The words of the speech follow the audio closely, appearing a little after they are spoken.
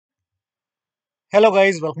Hello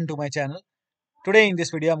guys, welcome to my channel. Today in this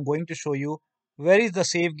video I'm going to show you where is the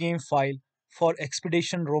save game file for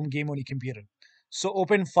Expedition Rome game on your computer. So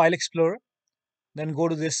open File Explorer, then go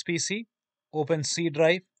to this PC, open C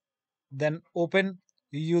drive, then open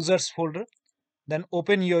users folder, then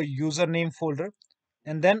open your username folder,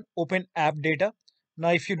 and then open AppData. Now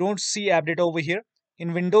if you don't see AppData over here,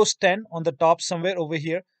 in Windows 10 on the top somewhere over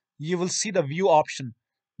here, you will see the view option.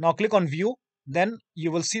 Now click on view, then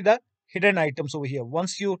you will see the hidden items over here.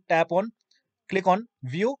 Once you click on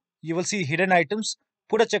view, you will see hidden items.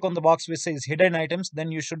 Put a check on the box which says hidden items,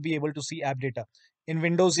 then you should be able to see AppData. In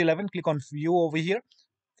Windows 11, click on view over here,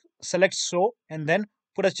 select show, and then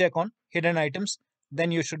put a check on hidden items,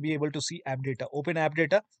 then you should be able to see AppData. Open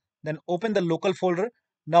AppData, then open the local folder.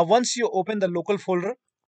 Now once you open the local folder,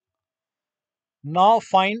 now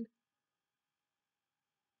find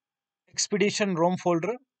Expedition Rome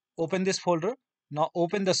folder, open this folder. Now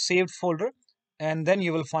open the saved folder, and then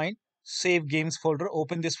you will find Save Games folder.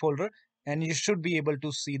 Open this folder, and you should be able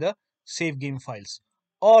to see the save game files.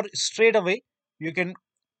 Or straight away, you can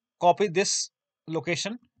copy this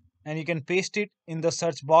location and you can paste it in the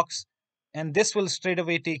search box, and this will straight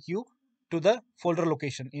away take you to the folder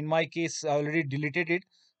location. In my case, I already deleted it.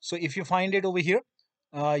 So if you find it over here,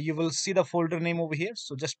 you will see the folder name over here.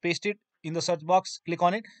 So just paste it in the search box, click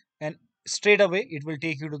on it, and straight away it will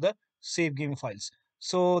take you to the save game files.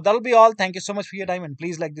 So that'll be all. Thank you so much for your time, and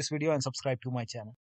please like this video and subscribe to my channel.